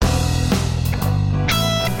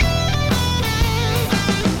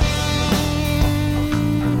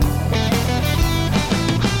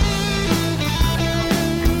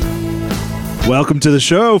Welcome to the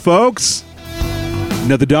show, folks.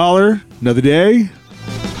 Another dollar, another day.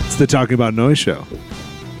 It's the Talking About Noise show.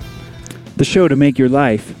 The show to make your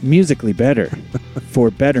life musically better for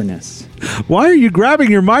betterness. Why are you grabbing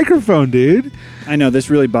your microphone, dude? I know this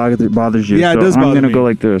really bothers you. Yeah, it so does bother I'm going to me. go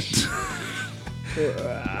like this.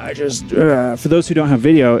 For those who don't have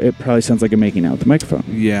video, it probably sounds like I'm making out with the microphone,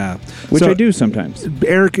 Yeah. which So, I do sometimes.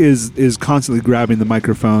 Eric is constantly grabbing the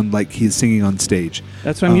microphone like he's singing on stage.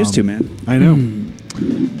 That's what I'm used to, man. I know.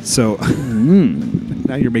 So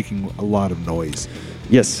now you're making a lot of noise.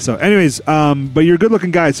 Yes. So anyways, but you're a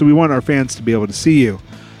good-looking guy, so we want our fans to be able to see you.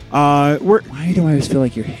 Why do I always feel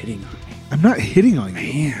like you're hitting on me? I'm not hitting on you.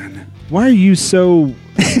 Man. Why are you so...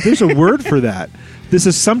 There's a word for that. This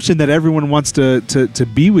assumption that everyone wants to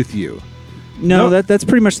be with you. No, that's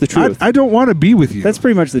pretty much the truth. I don't want to be with you. That's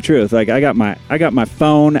pretty much the truth. Like I got my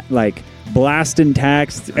phone like blasting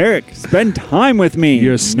texts. Eric, spend time with me.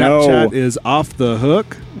 Your Snapchat No. is off the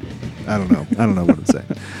hook. I don't know. I don't know what I'm saying.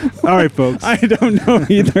 All right, folks. I don't know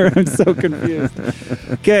either. I'm so confused.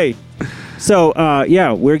 Okay. So,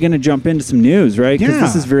 we're going to jump into some news, right? Because Yeah.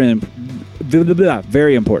 this is very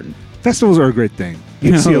important. Festivals are a great thing. You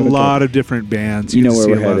can No, see a okay. lot of different bands. You can know where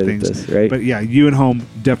see we're a lot of headed with things. this, right? But yeah, you at home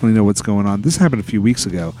definitely know what's going on. This happened a few weeks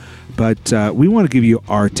ago, but we want to give you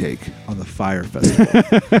our take on the Fire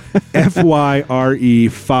Festival. F-Y-R-E,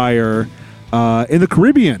 Fire, in the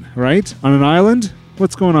Caribbean, right? On an island?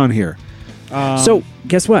 What's going on here? So,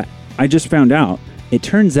 guess what? I just found out. It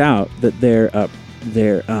turns out that their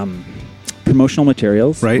promotional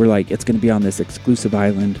materials Right. were like, it's going to be on this exclusive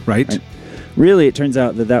island. Right. Really, it turns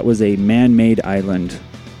out that was a man-made island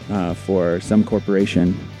for some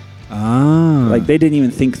corporation. Like, they didn't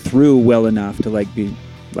even think through well enough to, like, be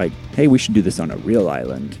like, hey, we should do this on a real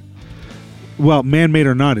island. Well, man-made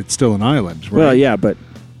or not, it's still an island, right? Well, yeah, but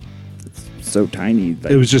it's so tiny.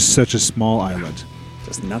 That It was just such a small island.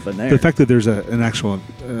 just nothing there. The fact that there's an actual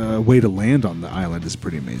way to land on the island is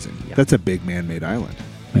pretty amazing. Yeah. That's a big man-made island.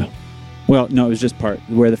 Well, no, it was just part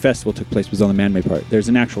where the festival took place was on the man-made part. There's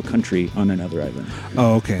an actual country on another island.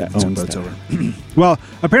 Oh, okay. That That's what owns that's that. over. Well,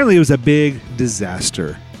 apparently it was a big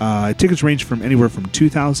disaster. Tickets range from anywhere from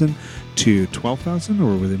 $2,000 to $12,000,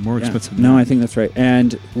 or were they more Yeah. expensive? than No, that? I think that's right.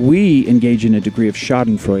 And we engage in a degree of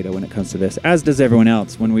schadenfreude when it comes to this, as does everyone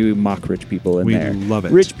else when we mock rich people in We there. love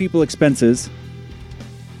it. Rich people expenses.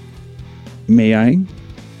 May I?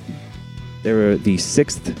 There were the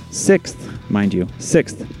sixth, mind you,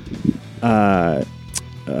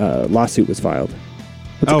 lawsuit was filed.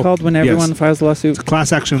 What's it called when everyone yes. files a lawsuit? It's a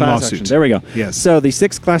class action lawsuit. Action. There we go. Yes. So the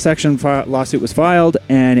sixth class action lawsuit was filed,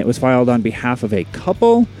 and it was filed on behalf of a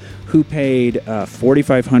couple who paid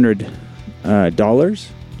 $4,500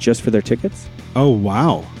 just for their tickets, Oh,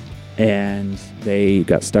 wow. and they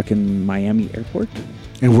got stuck in Miami airport.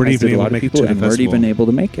 And weren't As even did a able lot to of make it people, to the and weren't festival. even able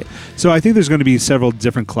to make it. So I think there's going to be several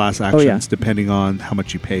different class actions yeah. depending on how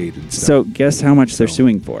much you paid and stuff. So guess how much they're So-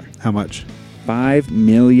 suing for? How much? $5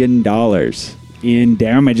 million in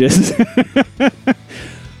damages.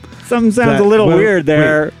 Something sounds a little weird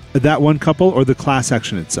there. Wait, that one couple or the class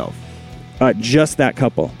action itself? Just that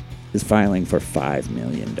couple is filing for $5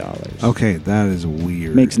 million. Okay, that is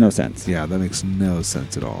weird. Makes no sense. Yeah, that makes no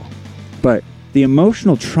sense at all. But the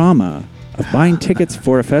emotional trauma of buying tickets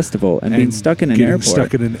for a festival and being stuck in an getting airport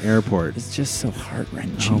stuck in an airport. is just so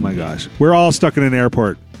heart-wrenching. Oh my gosh. We're all stuck in an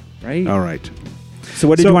airport. Right? All right. So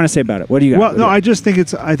what did you want to say about it? What do you got? Well, no, I just think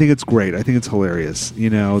it's great. I think it's hilarious. You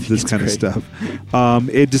know, this kind of great. stuff.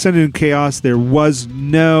 It descended in chaos. There was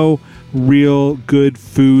no real good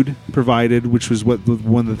food provided, which was what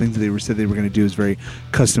one of the things that they said they were going to do is very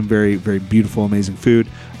custom, very, very beautiful, amazing food.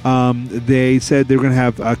 They said they were going to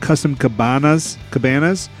have custom cabanas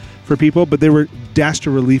for people, but they were disaster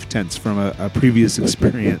relief tents from a previous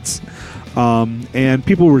experience. And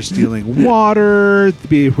people were stealing water.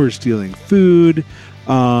 People were stealing food.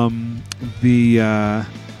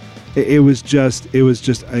 It was just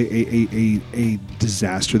a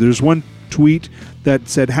disaster. There's one tweet that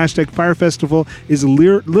said #Fire Festival is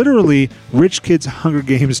literally Rich Kids Hunger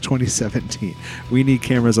Games 2017. We need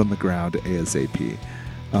cameras on the ground ASAP.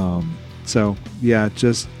 So yeah,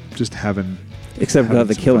 just having. Except having without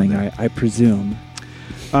the some killing, fun there. I presume.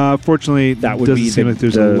 Fortunately, That would doesn't be seem the- like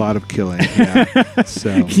there's the- a lot of killing. Yeah.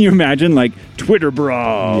 So Can you imagine, like, Twitter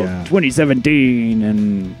Brawl Yeah. 2017,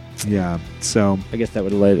 and yeah. So I guess that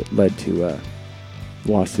would have led to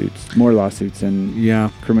more lawsuits, and yeah.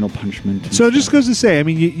 criminal punishment. And So it just stuff. goes to say, I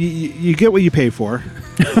mean, you get what you pay for.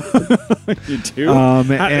 You do?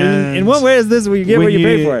 And in what way is this? You get when what you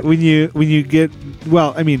pay for it. When you get,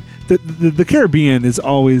 well, I mean, the Caribbean is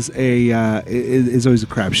always is always a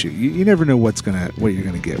crapshoot. You never know what you're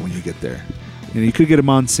gonna get when you get there. You could get a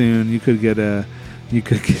monsoon. You could get a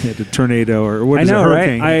tornado, or what is a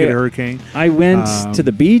hurricane? Right? You get a hurricane. I went to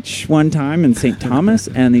the beach one time in St. Thomas,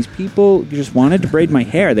 and these people just wanted to braid my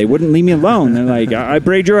hair. They wouldn't leave me alone. They're like, I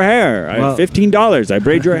braid your hair. $15. I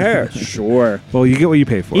braid your hair. Sure. Well, you get what you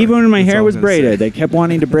pay for. Even when my hair was braided, they kept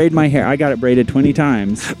wanting to braid my hair. I got it braided 20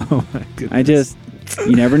 times. Oh, my goodness.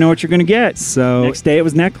 You never know what you're going to get. So next day it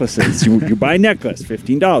was necklaces. you buy a necklace,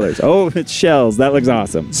 $15. Oh, it's shells. That looks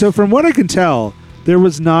awesome. So from what I can tell, there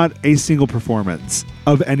was not a single performance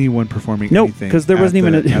of anyone performing anything. Because there wasn't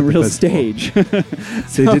even a real festival. stage.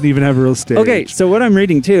 So they didn't even have a real stage. Okay, so what I'm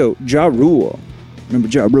reading too, Ja Rule. Remember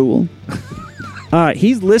Ja Rule?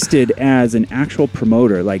 He's listed as an actual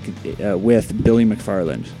promoter, like with Billy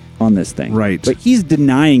McFarland on this thing. Right. But he's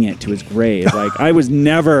denying it to his grave. Like, I was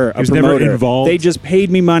never a was promoter. never involved. They just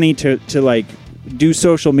paid me money to like do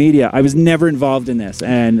social media. I was never involved in this.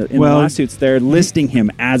 And in the lawsuits, they're listing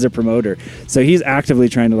him as a promoter. So he's actively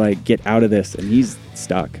trying to like get out of this, and he's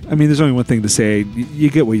stuck. I mean, there's only one thing to say: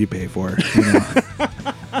 you get what you pay for. You know?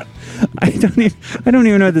 I don't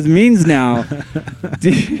even know what this means now.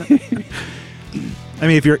 I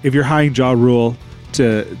mean, if you're hiring Ja Rule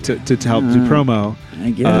to help do promo, I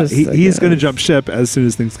guess he's going to jump ship as soon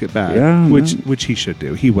as things get back. Yeah, which he should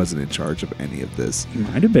do. He wasn't in charge of any of this. He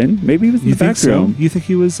might have been. Maybe he was in the back room. You think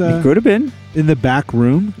he was? He could have been in the back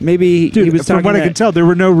room. Maybe Dude, he was. From what I can tell, there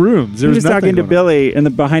were no rooms. There he was talking to going Billy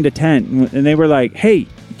behind a tent, and they were like, "Hey,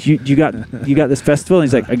 you got this festival?" And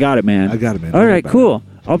he's like, "I got it, man. I got it, man. All right, cool.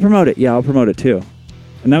 I'll promote it. Yeah, I'll promote it too."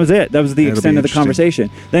 And that was it. That was the extent of the conversation.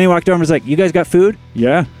 Then he walked over and was like, "You guys got food?"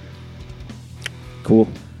 Yeah. Cool.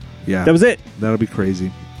 Yeah. That was it. That'll be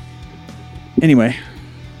crazy. Anyway,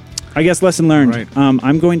 I guess lesson learned. Right.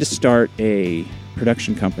 I'm going to start a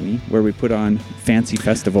production company where we put on fancy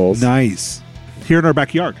festivals. Nice. Here in our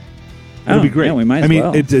backyard. It'll be great. Yeah, we might as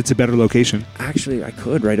well. It's a better location. Actually, I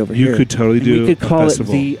could right over here. You could totally do. We could call it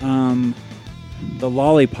festival. the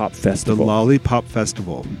Lollipop Festival. The Lollipop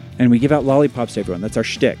Festival. And we give out lollipops to everyone. That's our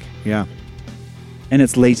shtick. Yeah. And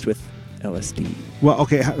it's laced with LSD. Well,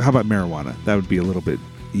 okay. How about marijuana? That would be a little bit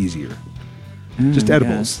easier. Just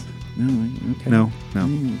edibles. No, okay. No.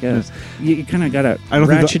 I guess. You kind of got to I don't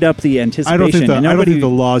ratchet up the anticipation. I don't think the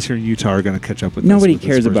laws here in Utah are going to catch up with nobody this.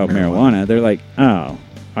 cares about marijuana. They're like, oh,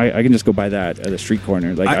 I can just go buy that at the street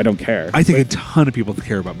corner. Like, I don't care. I think a ton of people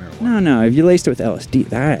care about marijuana. No. If you laced it with LSD,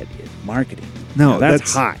 that is marketing. No,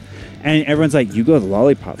 that's hot. And everyone's like, you go to the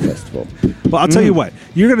Lollipop Festival. Well, I'll tell you what.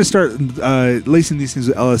 You're going to start lacing these things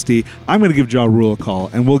with LSD. I'm going to give Ja Rule a call,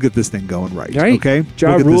 and we'll get this thing going right. Okay?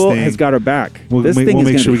 Ja Rule has got our back. We'll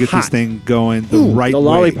make sure we get this thing going the right way. The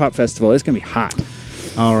Lollipop Festival is going to be hot.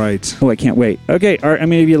 All right. Oh, I can't wait. Okay, all right, I'm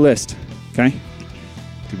going to give you a list. Okay?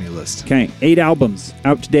 Give me a list. Okay, 8 albums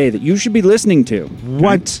out today that you should be listening to. Okay?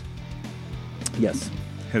 What? Yes.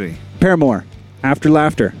 Hitty. Paramore, After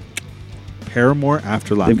Laughter. Paramore,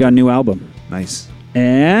 After Laughter. They've got a new album. Nice.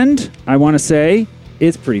 And I want to say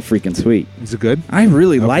it's pretty freaking sweet. Is it good? I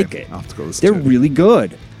really like it. I'll have to go listen to it. They're really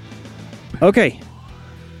good. Okay.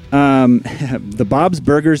 The Bob's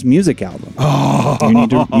Burgers music album. Oh.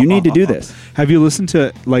 You need to do this. Have you listened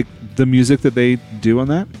to like the music that they do on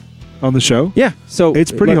that? On the show? Yeah. So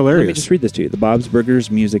it's pretty hilarious. Let me just read this to you. The Bob's Burgers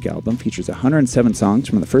music album features 107 songs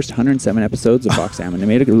from the first 107 episodes of Fox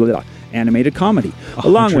animated comedy,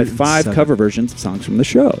 along with 5 cover versions of songs from the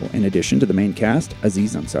show. In addition to the main cast,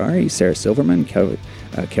 Aziz Ansari, Sarah Silverman,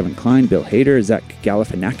 Kevin Kline, Bill Hader, Zach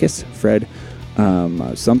Galifianakis, Fred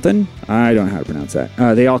something. I don't know how to pronounce that.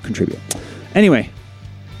 They all contribute. Anyway,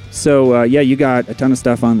 so you got a ton of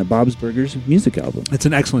stuff on the Bob's Burgers music album. It's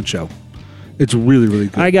an excellent show. It's really, really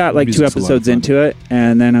good. I got like 2 episodes into it,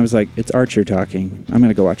 and then I was like, it's Archer talking. I'm going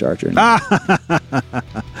to go watch Archer now.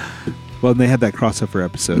 Well, they had that crossover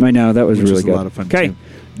episode. I know. That was really good. a lot of fun, too. Okay.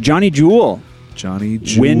 Johnny Jewel.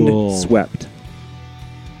 Windswept.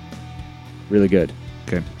 Really good.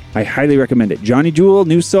 Okay. I highly recommend it. Johnny Jewel,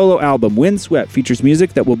 new solo album, Windswept, features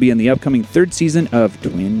music that will be in the upcoming 3rd season of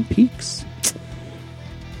Twin Peaks.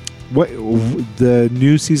 What? The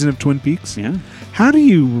new season of Twin Peaks? Yeah. How do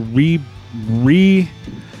you rebrand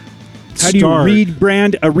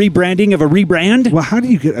a rebranding of a rebrand? Well, how do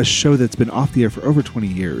you get a show that's been off the air for over 20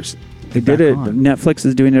 years? They did it. Netflix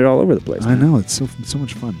is doing it all over the place. I know. It's so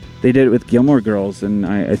much fun. They did it with Gilmore Girls, and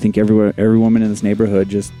I think every woman in this neighborhood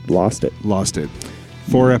just lost it.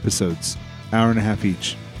 4 episodes, hour and a half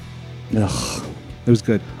each. Ugh. It was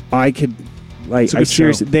good. I could,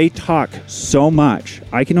 seriously, they talk so much.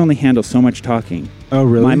 I can only handle so much talking. Oh,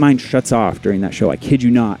 really? My mind shuts off during that show. I kid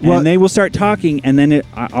you not. And they will start talking, and then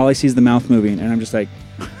all I see is the mouth moving, and I'm just like,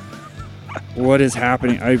 what is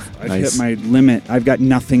happening? I've hit my limit. I've got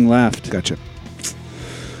nothing left. Gotcha.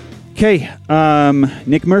 Okay,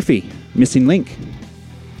 Nick Murphy, Missing Link.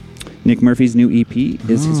 Nick Murphy's new EP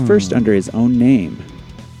is his first under his own name.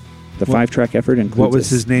 The 5-track effort includes what was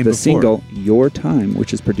his name the before? single Your Time,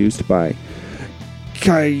 which is produced by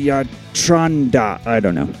Kayatranda. I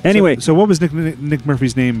don't know. Anyway, So what was Nick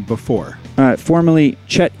Murphy's name before? formerly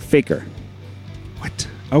Chet Faker. What?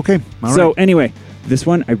 Okay. All So right. anyway, this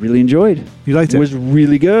one I really enjoyed. You liked It it? was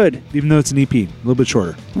really good. Even though it's an EP. A little bit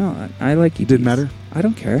shorter. Well, I like EPs. Didn't matter? I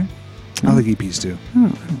don't care. I like EPs too. Oh,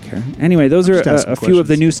 I don't care. Anyway, those I'm are just asking a few of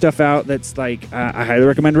the questions. new stuff out that's like I highly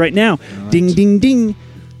recommend right now. right. Ding, ding, ding.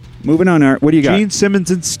 Moving on, Art. What do you got? Gene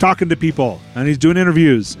Simmons is talking to people, and he's doing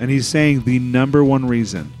interviews, and he's saying the number one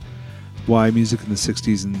reason why music in the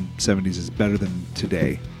 60s and 70s is better than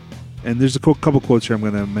today. And there's a couple quotes here I'm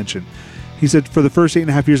going to mention. He said, "For the first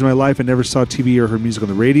 8.5 years of my life, I never saw TV or heard music on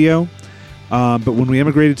the radio. But when we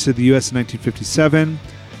emigrated to the U.S. in 1957,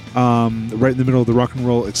 right in the middle of the rock and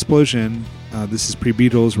roll explosion, this is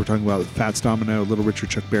pre-Beatles, we're talking about Fats Domino, Little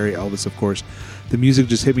Richard, Chuck Berry, Elvis, of course, the music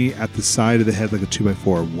just hit me at the side of the head like a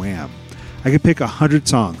 2x4, wham. I could pick 100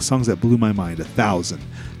 songs that blew my mind, 1,000.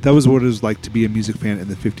 That was what it was like to be a music fan in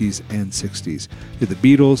the 50s and 60s. You had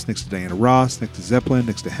the Beatles, next to Diana Ross, next to Zeppelin,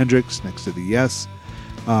 next to Hendrix, next to the Yes,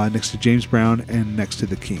 next to James Brown, and next to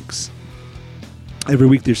the Kinks. Every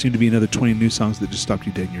week there seemed to be another 20 new songs that just stopped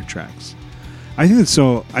you dead in your tracks. I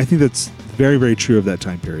think that's very, very true of that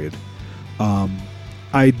time period.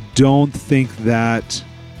 I don't think that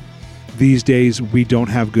these days we don't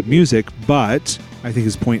have good music, but I think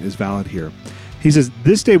his point is valid here. He says,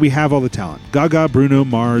 this day we have all the talent. Gaga, Bruno,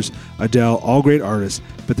 Mars, Adele, all great artists,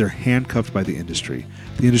 but they're handcuffed by the industry.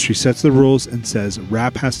 The industry sets the rules and says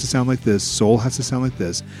rap has to sound like this, soul has to sound like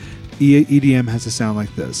this, EDM has to sound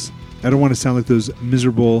like this. I don't want to sound like those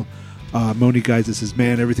miserable moany guys that says,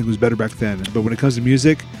 man, everything was better back then. But when it comes to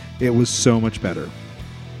music, it was so much better.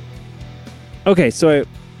 Okay, so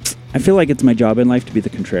I feel like it's my job in life to be the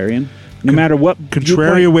contrarian. No matter what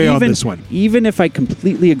Contrary viewpoint, away on even- this one. Even if I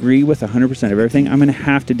completely agree with 100% of everything, I'm going to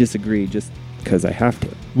have to disagree just because I have to.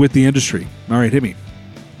 With the industry. All right, hit me.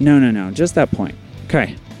 No. Just that point.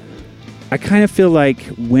 Okay. I kind of feel like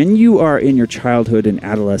when you are in your childhood and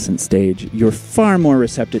adolescent stage, you're far more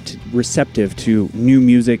receptive to new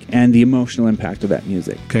music and the emotional impact of that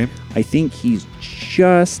music. Okay. I think he's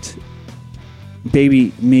just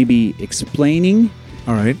maybe explaining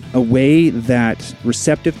All right. away that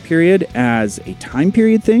receptive period as a time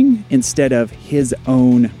period thing instead of his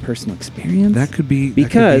own personal experience. That could be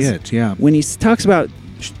because it, yeah. when he talks about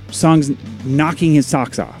songs knocking his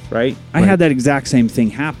socks off, right? I Right. had that exact same thing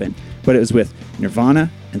happen, but it was with Nirvana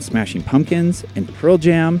and Smashing Pumpkins and Pearl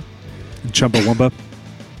Jam. Chumbawamba.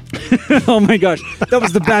 Oh my gosh, that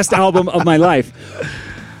was the best album of my life.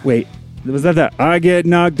 Wait, was that I get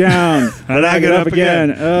knocked down and I get up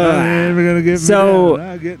again? I'm never gonna get So- me down.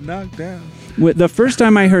 I get knocked down. The first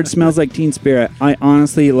time I heard "Smells Like Teen Spirit," I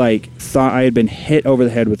honestly thought I had been hit over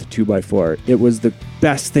the head with a 2x4. It was the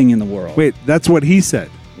best thing in the world. Wait, that's what he said.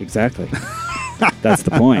 Exactly. That's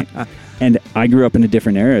the point. And I grew up in a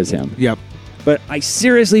different era as him. Yep. But I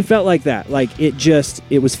seriously felt like that. Like it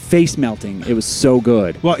was face melting. It was so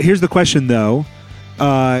good. Well, here's the question though.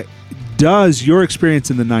 Does your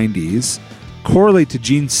experience in the 90s correlate to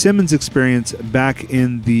Gene Simmons' experience back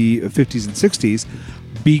in the 50s and 60s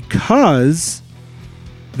because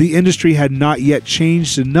the industry had not yet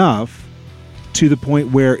changed enough to the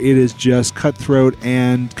point where it is just cutthroat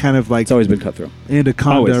and kind of like It's always been cutthroat.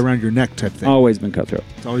 anaconda Always. around your neck type thing? Always been cutthroat.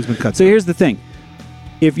 It's always been cutthroat. So here's the thing.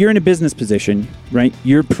 If you're in a business position, right,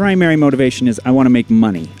 your primary motivation is I want to make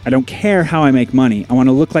money. I don't care how I make money. I want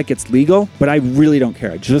to look like it's legal, but I really don't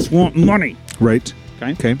care. I just want money. Right.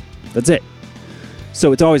 Okay? Okay. That's it.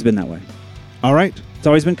 So it's always been that way. All right. It's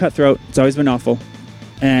always been cutthroat. It's always been awful.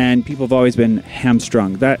 And people have always been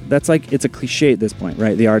hamstrung. That's like, it's a cliche at this point,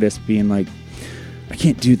 right? The artist being like, I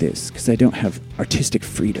can't do this because I don't have artistic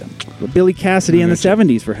freedom. Well, Billy Cassidy in the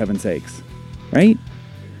 70s, for heaven's sakes. Right?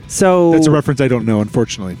 So... That's a reference I don't know,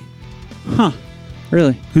 unfortunately. Huh.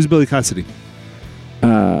 Really? Who's Billy Cassidy?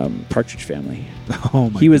 Partridge Family. Oh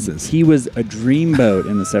my He was goodness. a dreamboat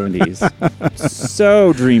in the 70s.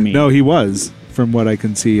 So dreamy. No, he was, from what I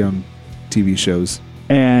can see on TV shows.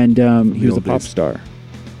 And he was a old pop days. star.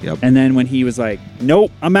 Yep. And then when he was like,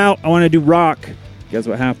 nope, I'm out. I want to do rock. Guess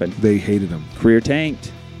what happened? They hated him. Career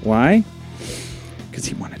tanked. Why? Because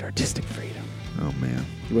he wanted artistic freedom. Oh, man.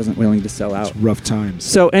 He wasn't willing to sell out. It's rough times.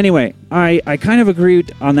 So anyway, I kind of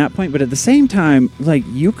agreed on that point, but at the same time, like,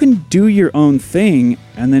 you can do your own thing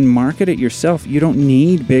and then market it yourself. You don't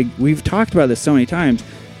need big... We've talked about this so many times.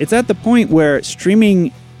 It's at the point where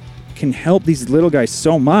streaming can help these little guys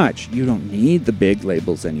so much. You don't need the big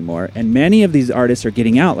labels anymore. And many of these artists are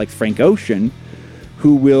getting out, like Frank Ocean,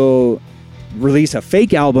 who will release a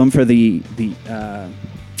fake album for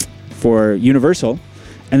for Universal,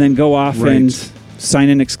 and then go off and sign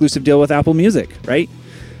an exclusive deal with Apple Music, right?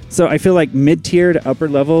 So I feel like mid-tier to upper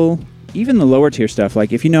level, even the lower tier stuff,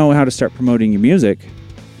 like if you know how to start promoting your music,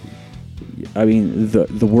 I mean,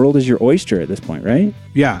 the world is your oyster at this point, right?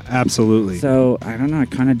 Yeah, absolutely. So I don't know. I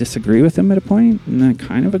kind of disagree with him at a point, and I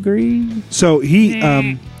kind of agree. So he,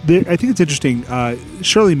 I think it's interesting.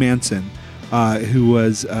 Shirley Manson, who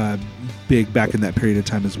was big back in that period of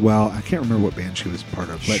time as well. I can't remember what band she was part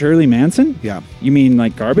of. But Shirley Manson? Yeah. You mean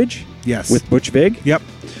like Garbage? Yes. With Butch Vig? Yep.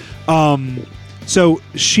 So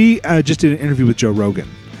she just did an interview with Joe Rogan,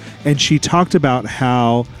 and she talked about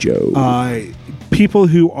how people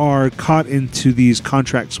who are caught into these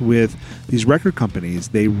contracts with these record companies,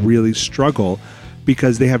 they really struggle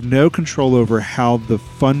because they have no control over how the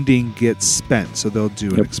funding gets spent. So they'll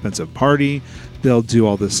do an expensive party, they'll do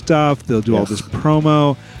all this stuff, they'll do all this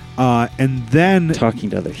promo, and then talking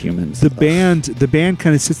to other humans. The band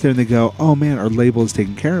kind of sits there and they go, "Oh man, our label is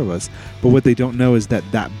taking care of us." But what they don't know is that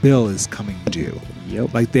bill is coming due.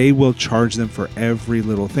 Yep. Like they will charge them for every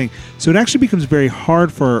little thing. So it actually becomes very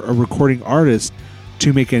hard for a recording artist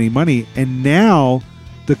to make any money. And now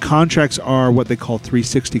the contracts are what they call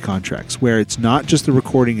 360 contracts, where it's not just the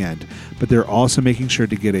recording end, but they're also making sure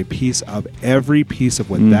to get a piece of every piece of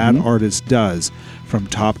what that artist does from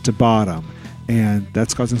top to bottom. And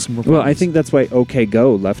that's causing some more problems. Well, I think that's why OK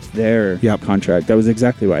Go left their contract. That was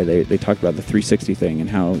exactly why they talked about the 360 thing and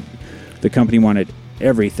how the company wanted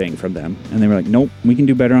everything from them. And they were like, nope, we can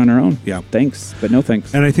do better on our own. Yeah. Thanks, but no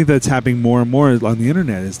thanks. And I think that's happening more and more on the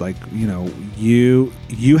internet is like, you know, you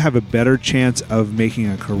have a better chance of making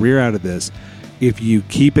a career out of this if you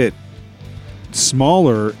keep it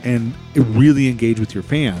smaller and really engage with your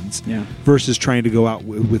fans versus trying to go out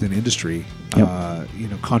with an industry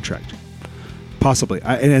contract. Possibly.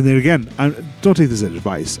 And then again, don't take this as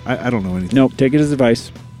advice. I don't know anything. Nope, take it as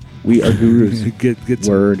advice. We are gurus. Get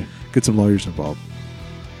some lawyers involved.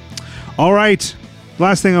 All right.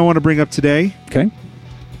 Last thing I want to bring up today. Okay.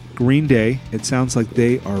 Green Day. It sounds like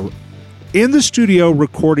they are in the studio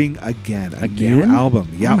recording again. A new album.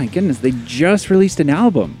 Yeah. Oh my goodness. They just released an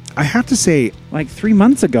album. I have to say. Like 3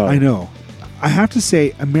 months ago. I know. I have to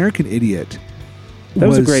say American Idiot. That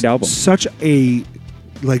was a great album. Such a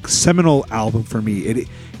seminal album for me. It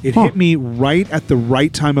hit me right at the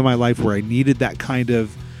right time of my life where I needed that kind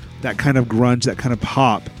of grunge, that kind of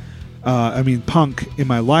pop. Punk in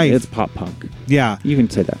my life. It's pop punk. Yeah, you can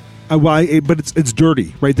say that. But it's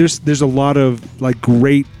dirty, right? There's a lot of like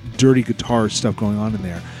great dirty guitar stuff going on in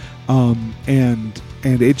there, and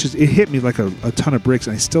it hit me like a ton of bricks,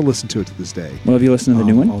 and I still listen to it to this day. Well, have you listened to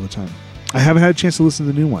the new one all the time? I haven't had a chance to listen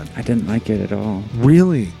to the new one. I didn't like it at all.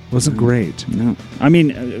 Really? Wasn't great. No. I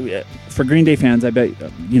mean, for Green Day fans, I bet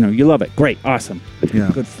you love it. Great, awesome. Yeah.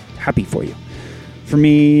 Good, happy for you. For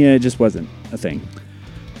me, it just wasn't a thing.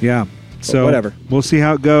 Yeah. So but whatever. We'll see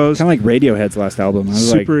how it goes. Kind of like Radiohead's last album. I was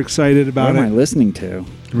super excited about it. What am I listening to?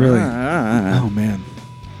 Really? Oh man.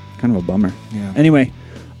 Kind of a bummer. Yeah. Anyway,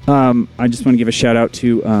 I just want to give a shout out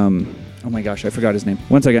to oh my gosh, I forgot his name.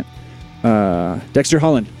 One second. Dexter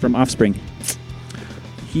Holland from Offspring.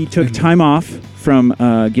 He took time off from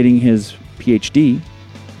getting his PhD.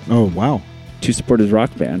 Oh wow! To support his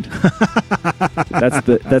rock band. That's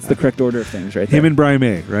the correct order of things, right there. Him and Brian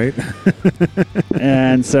May, right?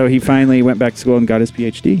 And so he finally went back to school and got his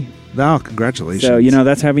PhD. Oh, congratulations! So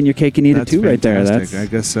that's having your cake and eat it too, right there. I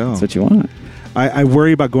guess so. That's what you want. I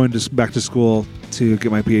worry about going back to school to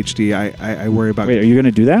get my PhD. I worry about. Wait, are you going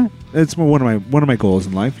to do that? It's one of my goals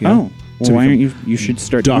in life. Yeah. Oh. Well, why aren't you? You should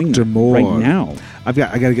start doing that right now. I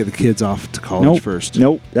got to get the kids off to college first.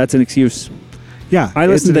 Nope, that's an excuse. Yeah, I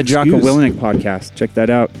listened to the Jocko Willink podcast. Check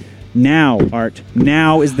that out. Now, Art.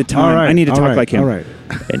 Now is the time. I need to talk like him. All right.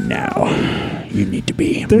 And now you need to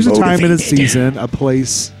be. There's motivated. a time in a season, a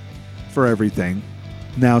place for everything.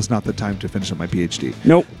 Now's not the time to finish up my PhD.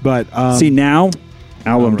 Nope. But see now,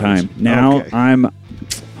 album time. Now I'm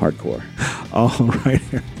hardcore. All right,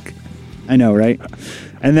 Eric. I know, right?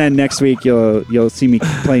 And then next week you'll see me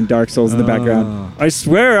playing Dark Souls in the background. I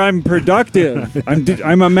swear I'm productive.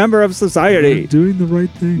 I'm a member of society. I'm doing the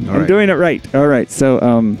right thing. I'm doing it right. All right.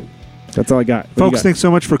 So that's all I got. Folks, thanks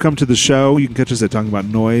so much for coming to the show. You can catch us at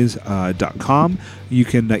talkingaboutnoise.com. You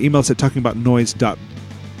can email us at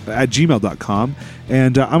talkingaboutnoise@gmail.com.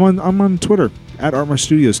 And I'm on Twitter at Artmar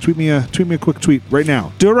Studios. Tweet me a quick tweet right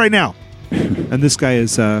now. Do it right now. And this guy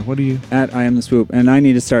is what are you? At I Am the Swoop. And I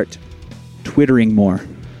need to start Twittering more.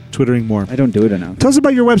 Twittering more. I don't do it enough. Tell us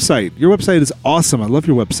about your website. Your website is awesome. I love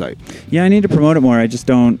your website. Yeah, I need to promote it more. I just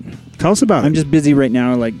don't. Tell us about it. I'm just busy right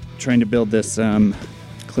now, like trying to build this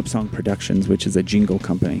Clipsong Productions, which is a jingle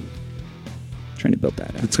company. Trying to build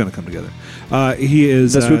that out. It's going to come together. He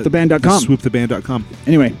is TheSwoopTheBand.com. TheSwoopTheBand.com.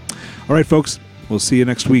 Anyway. All right, folks. We'll see you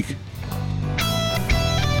next week.